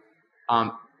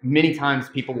 Many times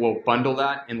people will bundle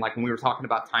that. And like when we were talking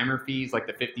about timer fees, like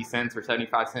the 50 cents or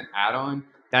 75-cent add-on,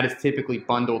 that is typically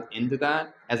bundled into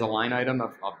that as a line item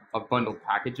of bundled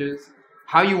packages.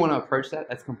 How you want to approach that,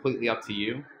 that's completely up to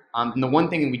you. And the one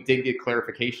thing that we did get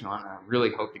clarification on, and I really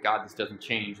hope to God this doesn't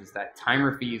change, is that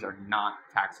timer fees are not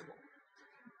taxable.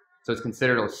 So it's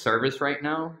considered a service right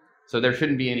now. So there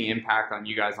shouldn't be any impact on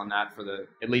you guys on that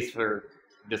at least for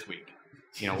this week.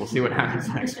 You know, we'll see what happens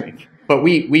next week. But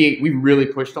we really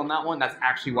pushed on that one. That's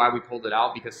actually why we pulled it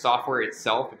out, because software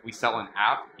itself, if we sell an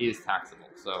app, is taxable.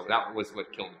 So that was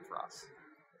what killed it for us.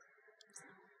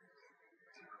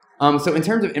 So in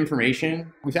terms of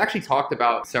information, we've actually talked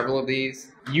about several of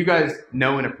these. You guys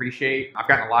know and appreciate. I've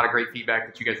gotten a lot of great feedback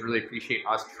that you guys really appreciate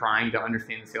us trying to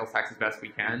understand the sales tax as best we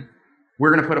can. We're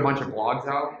going to put a bunch of blogs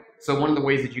out. So one of the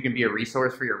ways that you can be a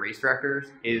resource for your race directors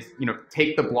is, you know,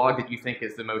 take the blog that you think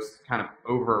is the most kind of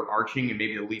overarching and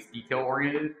maybe the least detail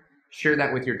oriented, share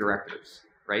that with your directors,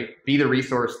 right? Be the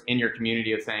resource in your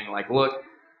community of saying like, look,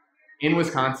 in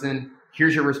Wisconsin,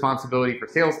 here's your responsibility for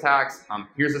sales tax.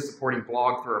 Here's a supporting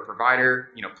blog through a provider.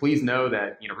 You know, please know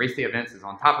that, you know, RaceDay Events is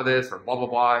on top of this, or blah, blah,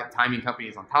 blah. Timing company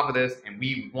is on top of this. And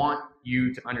we want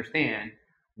you to understand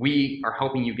we are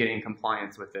helping you get in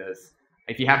compliance with this.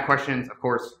 If you have questions, of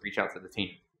course, reach out to the team.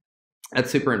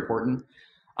 That's super important.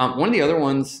 One of the other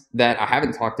ones that I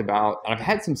haven't talked about, and I've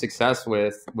had some success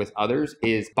with others,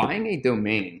 is buying a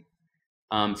domain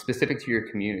specific to your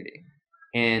community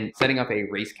and setting up a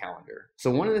race calendar.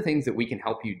 So one of the things that we can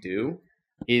help you do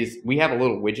is we have a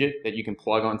little widget that you can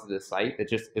plug onto the site that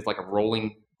just is like a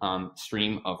rolling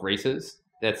stream of races.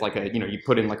 That's like a, you know, you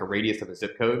put in like a radius of a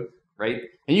zip code, right?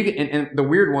 And you can, and the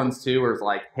weird ones too are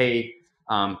like, hey,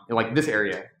 like this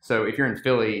area. So if you're in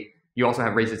Philly, you also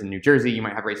have races in New Jersey, you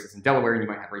might have races in Delaware, and you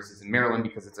might have races in Maryland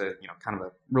because it's a, you know, kind of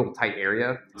a real tight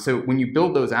area. So when you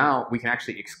build those out, we can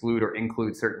actually exclude or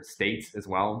include certain states as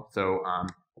well. So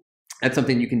that's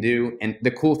something you can do. And the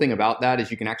cool thing about that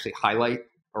is you can actually highlight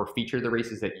or feature the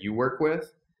races that you work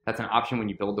with. That's an option when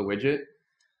you build the widget.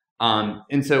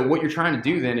 And so what you're trying to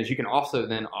do then is you can also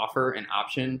then offer an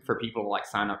option for people to like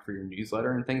sign up for your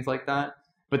newsletter and things like that.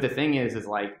 But the thing is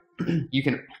like you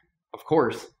can, of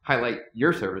course, highlight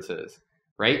your services,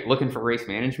 right? Looking for race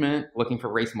management, looking for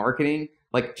race marketing,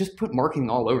 like just put marketing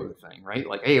all over the thing, right?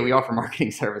 Like, hey, we offer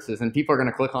marketing services, and people are going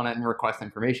to click on it and request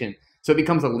information. So it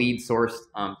becomes a lead source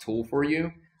tool for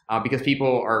you because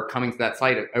people are coming to that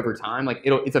site over time. Like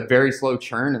it's a very slow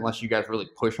churn unless you guys really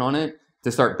push on it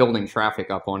to start building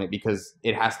traffic up on it, because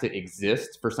it has to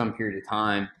exist for some period of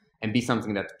time and be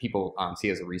something that people see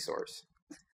as a resource.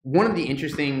 One of the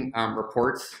interesting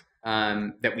reports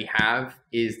that we have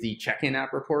is the check-in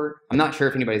app report. I'm not sure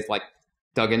if anybody's like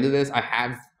dug into this. I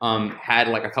have had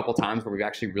like a couple times where we've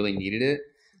actually really needed it.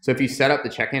 So if you set up the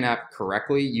check-in app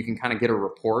correctly, you can kind of get a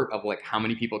report of like how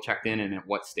many people checked in and at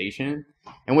what station.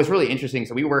 And what's really interesting,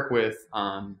 so we work with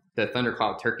the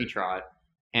Thundercloud Turkey Trot,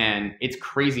 and it's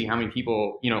crazy how many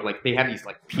people, like they have these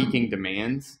like peaking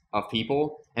demands of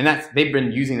people, and they've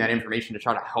been using that information to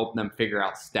try to help them figure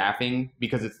out staffing,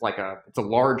 because it's a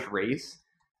large race,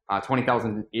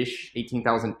 20,000-ish,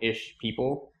 18,000-ish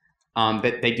people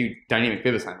that they do dynamic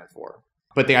bib assignment for.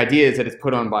 But the idea is that it's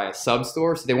put on by a sub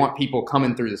store, so they want people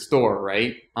coming through the store,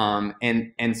 right?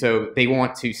 And so they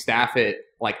want to staff it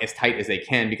like as tight as they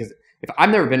can, because if I've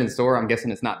never been in the store, I'm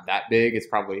guessing it's not that big. It's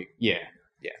probably yeah.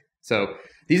 So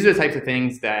these are the types of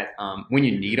things that when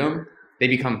you need them, they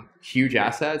become huge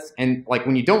assets. And like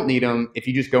when you don't need them, if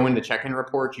you just go into check-in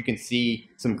reports, you can see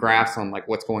some graphs on like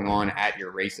what's going on at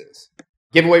your races.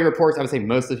 Giveaway reports, I would say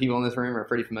most of the people in this room are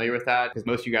pretty familiar with that, because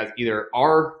most of you guys either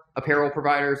are apparel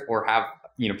providers or have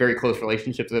very close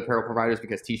relationships with apparel providers,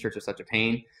 because t-shirts are such a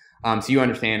pain. So you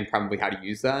understand probably how to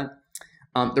use that.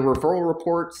 The referral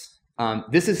reports,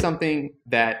 this is something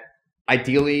that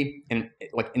ideally, in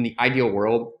the ideal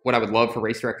world, what I would love for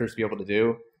race directors to be able to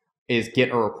do is get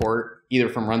a report either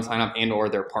from RunSignup and or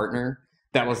their partner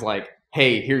that was like,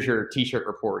 hey, here's your t-shirt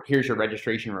report, here's your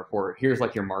registration report, here's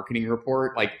like your marketing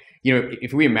report. Like,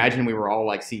 if we imagine we were all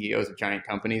like CEOs of giant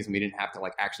companies and we didn't have to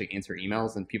like actually answer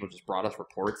emails and people just brought us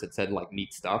reports that said like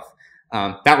neat stuff,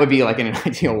 that would be like in an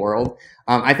ideal world.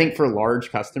 I think for large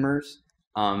customers,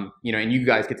 and you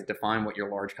guys get to define what your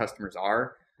large customers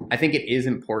are, I think it is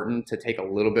important to take a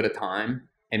little bit of time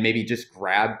and maybe just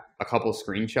grab a couple of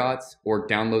screenshots or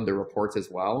download the reports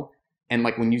as well. And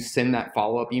like when you send that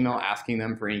follow-up email asking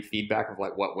them for any feedback of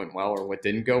like what went well or what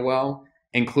didn't go well,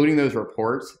 including those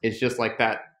reports is just like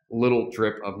that little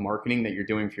drip of marketing that you're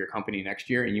doing for your company next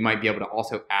year. And you might be able to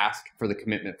also ask for the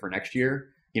commitment for next year,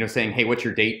 saying, hey, what's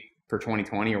your date for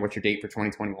 2020 or what's your date for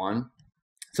 2021?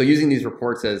 So using these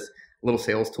reports as little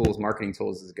sales tools, marketing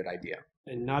tools is a good idea.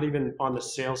 And not even on the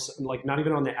sales, like not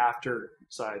even on the after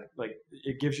side, like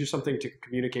it gives you something to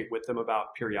communicate with them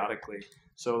about periodically.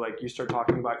 So like you start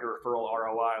talking about your referral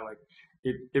ROI, like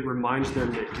it reminds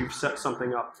them that you've set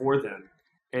something up for them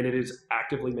and it is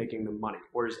actively making them money,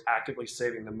 or is actively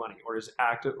saving them money, or is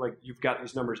like you've got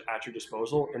these numbers at your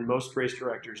disposal. And most race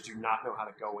directors do not know how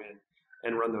to go in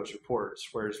and run those reports.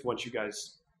 Whereas once you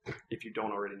guys, if you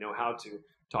don't already know how to,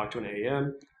 talk to an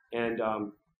AM, and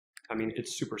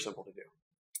it's super simple to do.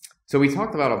 So we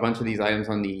talked about a bunch of these items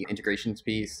on the integrations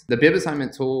piece. The bib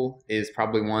assignment tool is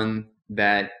probably one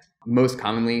that most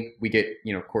commonly we get,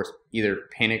 of course, either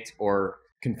panicked or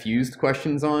confused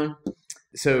questions on.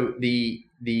 So the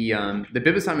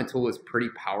bib assignment tool is pretty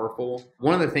powerful.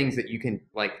 One of the things that you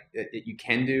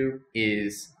can do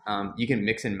is you can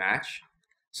mix and match.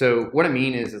 So what I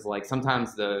mean is like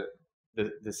sometimes the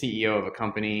CEO of a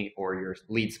company or your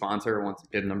lead sponsor wants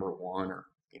bib number 1 or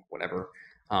whatever.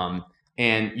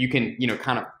 And you can,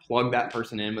 kind of plug that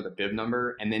person in with a bib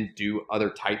number and then do other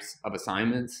types of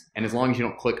assignments. And as long as you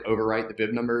don't click overwrite the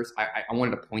bib numbers, I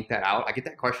wanted to point that out. I get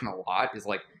that question a lot, is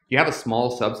like, you have a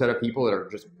small subset of people that are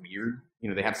just weird.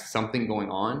 They have something going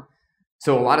on.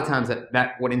 So a lot of times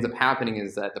that what ends up happening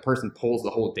is that the person pulls the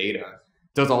whole data,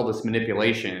 does all this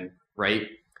manipulation, right?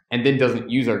 And then doesn't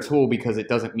use our tool because it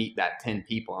doesn't meet that 10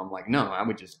 people. I'm like, no, I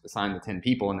would just assign the 10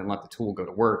 people and then let the tool go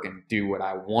to work and do what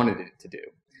I wanted it to do.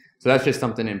 So that's just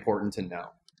something important to know.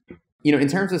 In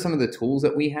terms of some of the tools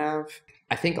that we have,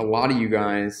 I think a lot of you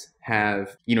guys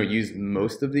have, used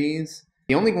most of these.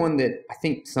 The only one that I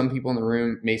think some people in the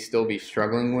room may still be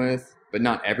struggling with, but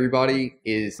not everybody,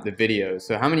 is the videos.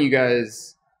 So how many of you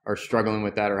guys are struggling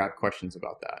with that or have questions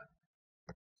about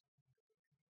that?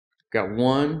 Got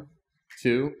 1,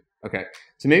 2. Okay.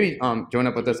 So maybe join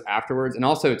up with us afterwards, and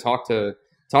also talk to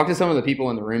some of the people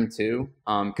in the room too.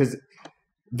 Because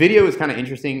video is kind of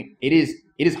interesting. It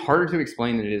is harder to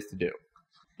explain than it is to do.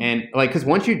 And because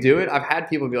once you do it, I've had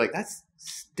people be like, that's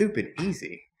stupid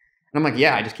easy. I'm like,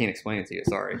 yeah, I just can't explain it to you.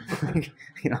 Sorry.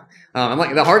 I'm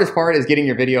like, the hardest part is getting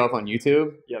your video up on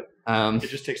YouTube. Yep. It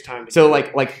just takes time. So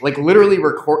like literally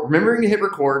remembering to hit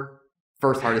record,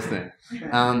 first hardest thing.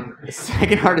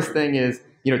 Second hardest thing is,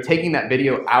 taking that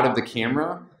video out of the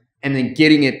camera and then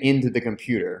getting it into the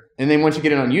computer. And then once you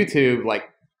get it on YouTube,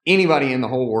 like anybody in the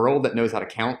whole world that knows how to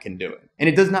count can do it. And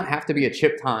it does not have to be a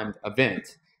chip timed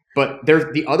event, but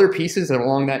there's the other pieces that are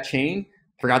along that chain.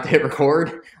 Forgot to hit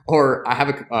record, or I have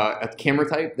a camera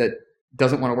type that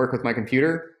doesn't want to work with my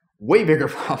computer. Way bigger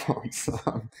problems.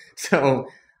 So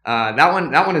that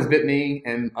one has bit me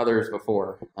and others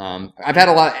before. I've had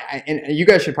a lot, and you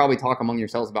guys should probably talk among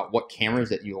yourselves about what cameras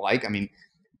that you like. I mean,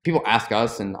 people ask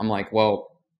us, and I'm like,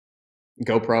 well,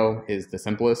 GoPro is the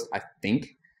simplest, I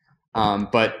think.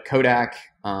 But Kodak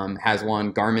has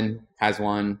one, Garmin has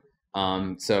one.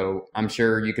 So I'm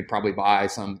sure you could probably buy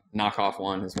some knockoff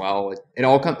one as well. It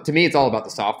all comes to me. It's all about the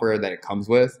software that it comes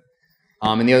with.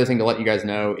 And the other thing to let you guys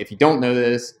know, if you don't know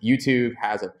this, YouTube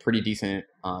has a pretty decent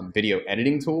video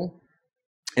editing tool,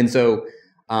 and so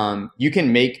you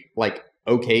can make like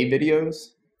okay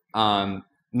videos,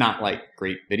 not like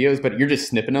great videos, but you're just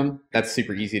snipping them. That's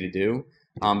super easy to do.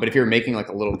 But if you're making like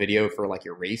a little video for like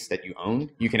your race that you own,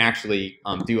 you can actually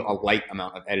do a light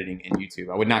amount of editing in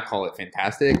YouTube. I would not call it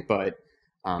fantastic, but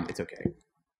it's okay.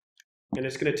 And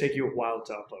it's going to take you a while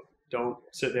to upload. Don't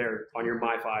sit there on your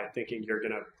MiFi thinking you're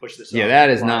going to push this. Yeah, that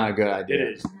is not a good idea.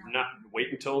 It is not. Wait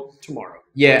until tomorrow.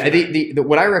 Yeah,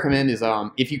 what I recommend is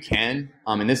if you can,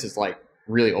 and this is like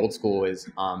really old school, is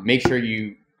make sure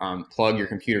you plug your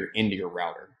computer into your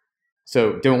router.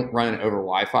 So don't run it over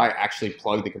Wi-Fi. Actually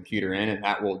plug the computer in, and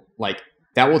that will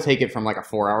take it from like a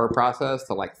 4-hour process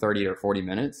to like 30 or 40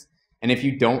 minutes. And if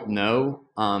you don't know,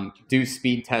 do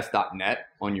speedtest.net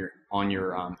on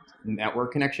your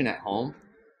network connection at home.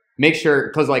 Make sure,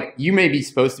 because like you may be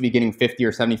supposed to be getting 50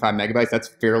 or 75 megabytes. That's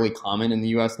fairly common in the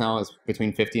US now, is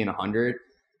between 50 and 100.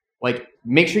 Like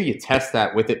make sure you test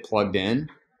that with it plugged in.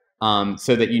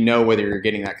 So that you know whether you're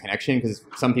getting that connection, because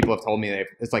some people have told me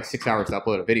it's like 6 hours to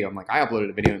upload a video. I'm like, I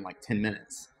uploaded a video in like 10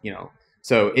 minutes,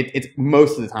 So it's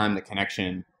most of the time the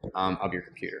connection of your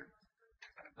computer.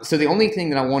 So the only thing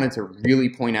that I wanted to really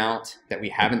point out that we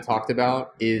haven't talked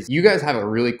about is you guys have a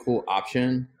really cool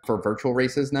option for virtual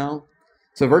races now.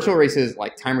 So virtual races,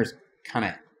 like timers kind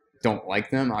of don't like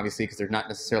them, obviously, because there's not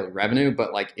necessarily revenue,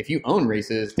 but like if you own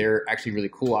races, they're actually really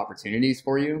cool opportunities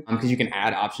for you, because you can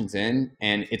add options in,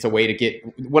 and it's a way to get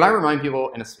what I remind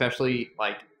people, and especially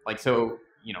so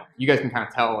you guys can kind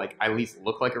of tell, like I at least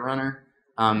look like a runner.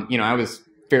 I was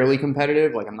fairly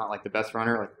competitive. Like I'm not like the best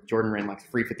runner. Like Jordan ran like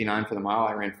 3:59 for the mile.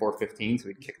 I ran 4:15, so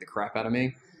he'd kick the crap out of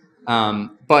me.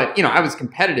 But I was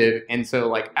competitive, and so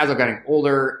like as I'm getting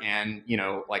older, and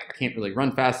like I can't really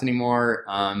run fast anymore.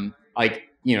 I'm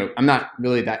not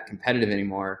really that competitive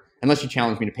anymore unless you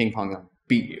challenge me to ping pong and I'll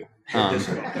beat you.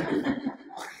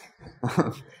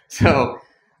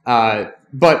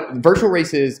 But virtual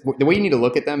races, the way you need to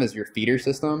look at them is your feeder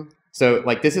system. So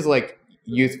like this is like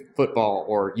youth football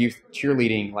or youth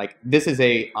cheerleading. Like this is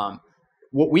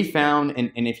what we found,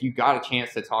 and if you got a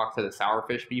chance to talk to the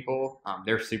Sourfish people,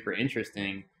 they're super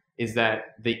interesting, is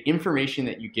that the information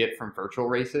that you get from virtual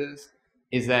races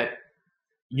is that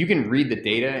you can read the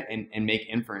data and make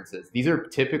inferences. These are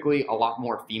typically a lot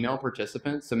more female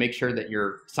participants, so make sure that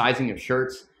your sizing of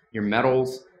shirts, your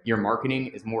medals, your marketing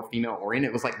is more female oriented.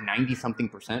 It was like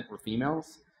 90-something% were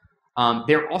females.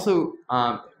 They're also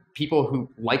people who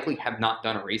likely have not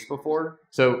done a race before.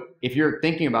 So if you're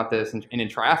thinking about this, and in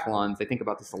triathlons, they think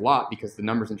about this a lot because the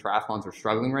numbers in triathlons are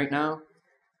struggling right now.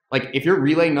 Like if your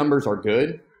relay numbers are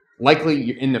good,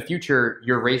 likely in the future,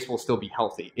 your race will still be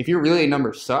healthy. If your relay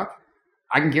numbers suck,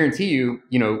 I can guarantee you,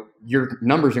 your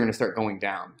numbers are going to start going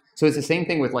down. So it's the same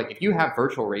thing with like, if you have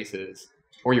virtual races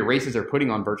or your races are putting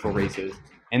on virtual races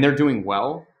and they're doing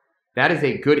well, that is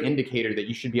a good indicator that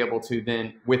you should be able to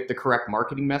then, with the correct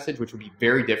marketing message, which would be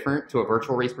very different to a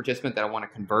virtual race participant that I want to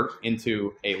convert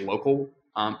into a local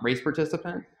race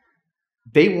participant.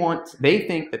 They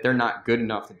think that they're not good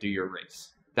enough to do your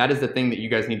race. That is the thing that you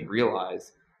guys need to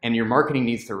realize, and your marketing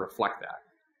needs to reflect that.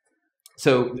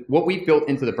 So what we built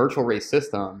into the virtual race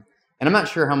system, and I'm not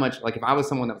sure how much, like if I was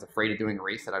someone that was afraid of doing a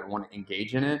race that I'd want to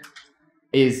engage in it,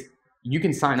 is you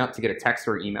can sign up to get a text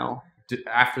or email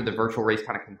after the virtual race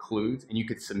kind of concludes, and you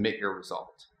could submit your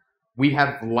result. We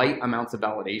have light amounts of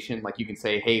validation. Like you can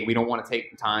say, hey, we don't want to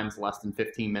take times less than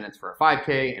 15 minutes for a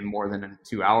 5K and more than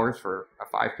 2 hours for a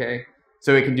 5K.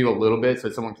 So it can do a little bit, so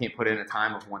someone can't put in a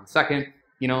time of 1 second,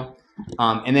 and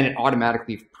then it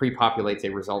automatically pre-populates a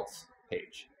results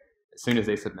page as soon as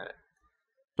they submit it.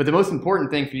 But the most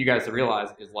important thing for you guys to realize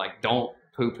is like, don't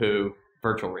poo-poo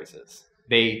virtual races.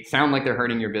 They sound like they're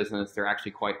hurting your business. They're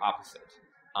actually quite opposite,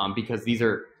 because these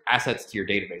are assets to your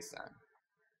database then.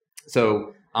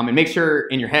 So, and make sure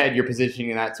in your head you're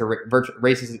positioning that to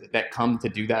races that come to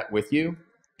do that with you,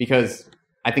 because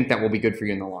I think that will be good for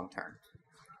you in the long term.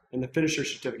 And the finisher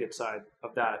certificate side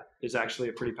of that is actually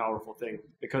a pretty powerful thing,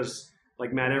 because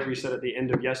like Matt Every said at the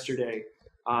end of yesterday,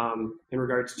 in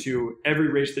regards to every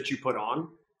race that you put on,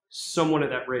 someone at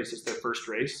that race is their first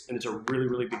race, and it's a really,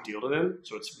 really big deal to them.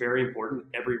 So it's very important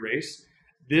every race.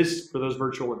 This, for those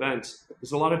virtual events,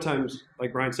 is a lot of times,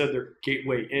 like Brian said, they're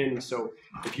gateway in. So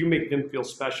if you make them feel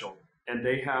special, and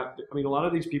they have, I mean, a lot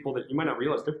of these people that you might not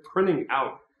realize, they're printing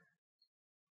out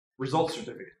result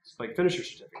certificates, like finisher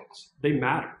certificates. They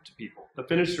matter to people. The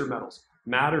finisher medals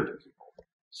matter to people.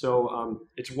 So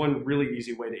it's one really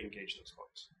easy way to engage those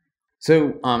folks.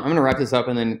 So I'm going to wrap this up,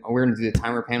 and then we're going to do the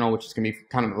timer panel, which is going to be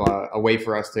kind of a way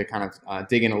for us to kind of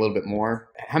dig in a little bit more.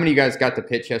 How many of you guys got the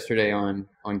pitch yesterday on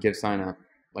GiveSignup?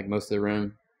 Like most of the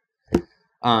room.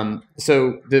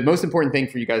 So the most important thing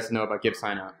for you guys to know about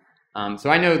GiveSignup. So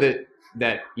I know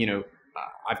that you know,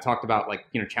 I've talked about, like,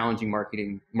 you know, challenging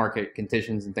market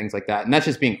conditions and things like that, and that's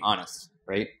just being honest,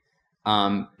 right?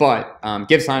 But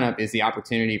GiveSignup is the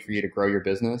opportunity for you to grow your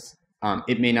business.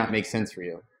 It may not make sense for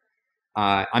you.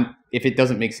 If it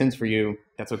doesn't make sense for you,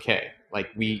 that's okay. Like,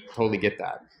 we totally get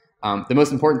that. The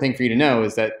most important thing for you to know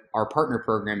is that our partner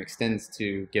program extends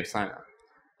to GiveSignup.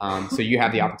 So you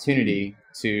have the opportunity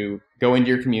to go into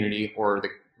your community, or the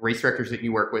race directors that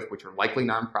you work with, which are likely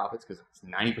nonprofits, because it's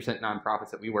 90% nonprofits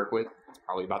that we work with. It's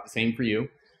probably about the same for you.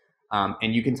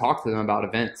 And you can talk to them about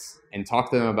events and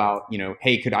talk to them about, you know,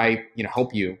 hey, could I, you know,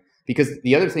 help you? Because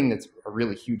the other thing that's a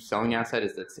really huge selling asset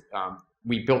is that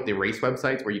we built the race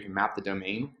websites where you can map the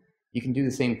domain. You can do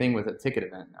the same thing with a ticket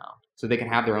event now. So they can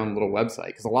have their own little website,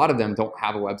 because a lot of them don't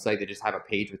have a website. They just have a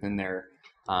page within their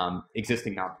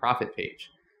existing nonprofit page.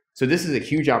 So this is a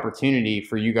huge opportunity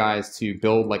for you guys to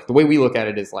build, like, the way we look at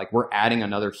it is like we're adding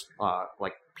another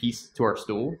like piece to our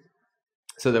stool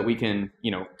so that we can,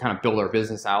 you know, kind of build our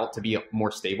business out to be more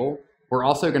stable. We're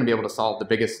also going to be able to solve the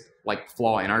biggest, like,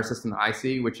 flaw in our system that I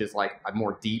see, which is like a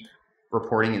more deep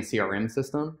reporting and CRM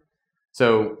system.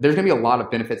 So there's going to be a lot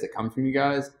of benefits that come from you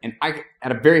guys. And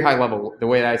at a very high level, the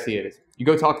way that I see it is you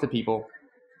go talk to people,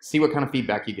 see what kind of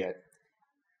feedback you get.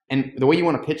 And the way you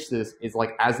want to pitch this is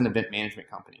like as an event management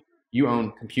company. You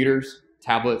own computers,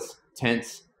 tablets,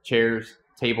 tents, chairs,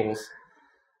 tables,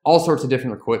 all sorts of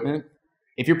different equipment.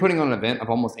 If you're putting on an event of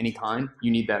almost any kind,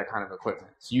 you need that kind of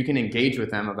equipment. So you can engage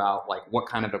with them about, like, what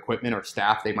kind of equipment or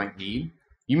staff they might need.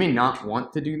 You may not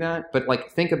want to do that, but, like,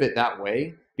 think of it that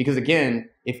way. Because again,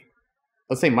 if,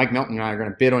 let's say Mike Melton and I are going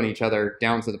to bid on each other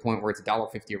down to the point where it's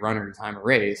 $1.50 a runner in time of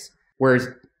race, whereas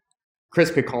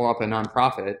Chris could call up a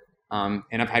nonprofit. And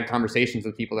I've had conversations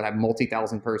with people that have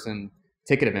multi-thousand person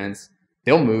ticket events.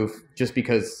 They'll move just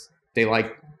because they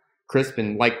like Chris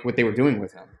and like what they were doing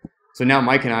with him. So now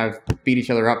Mike and I have beat each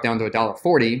other up down to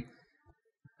 $1.40.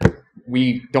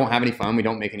 We don't have any fun. We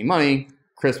don't make any money.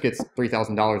 Chris gets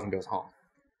 $3,000 and goes home.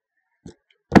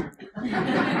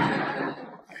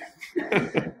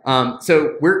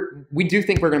 So we do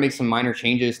think we're going to make some minor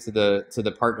changes to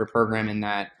the partner program, in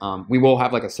that we will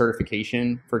have like a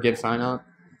certification for GiveSignup.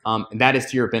 And that is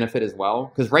to your benefit as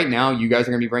well, because right now you guys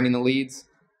are going to be bringing the leads.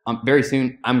 Very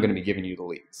soon I'm going to be giving you the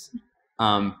leads,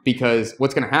 because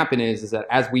what's going to happen is that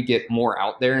as we get more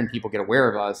out there and people get aware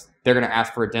of us, they're going to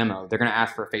ask for a demo. They're going to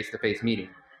ask for a face-to-face meeting.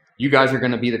 You guys are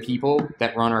going to be the people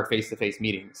that run our face-to-face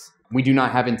meetings. We do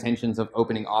not have intentions of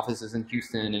opening offices in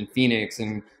Houston and Phoenix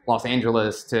and Los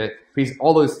Angeles,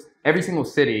 because every single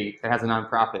city that has a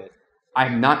nonprofit. I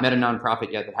have not met a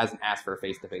nonprofit yet that hasn't asked for a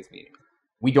face-to-face meeting.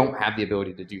 We don't have the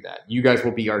ability to do that. You guys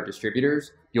will be our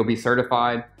distributors. You'll be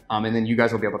certified, and then you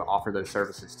guys will be able to offer those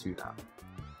services to them.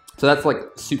 So that's like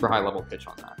super high level pitch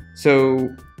on that.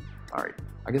 So, all right,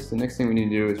 I guess the next thing we need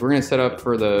to do is we're going to set up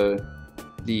for the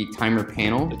timer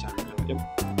panel. The timer panel,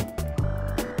 yep.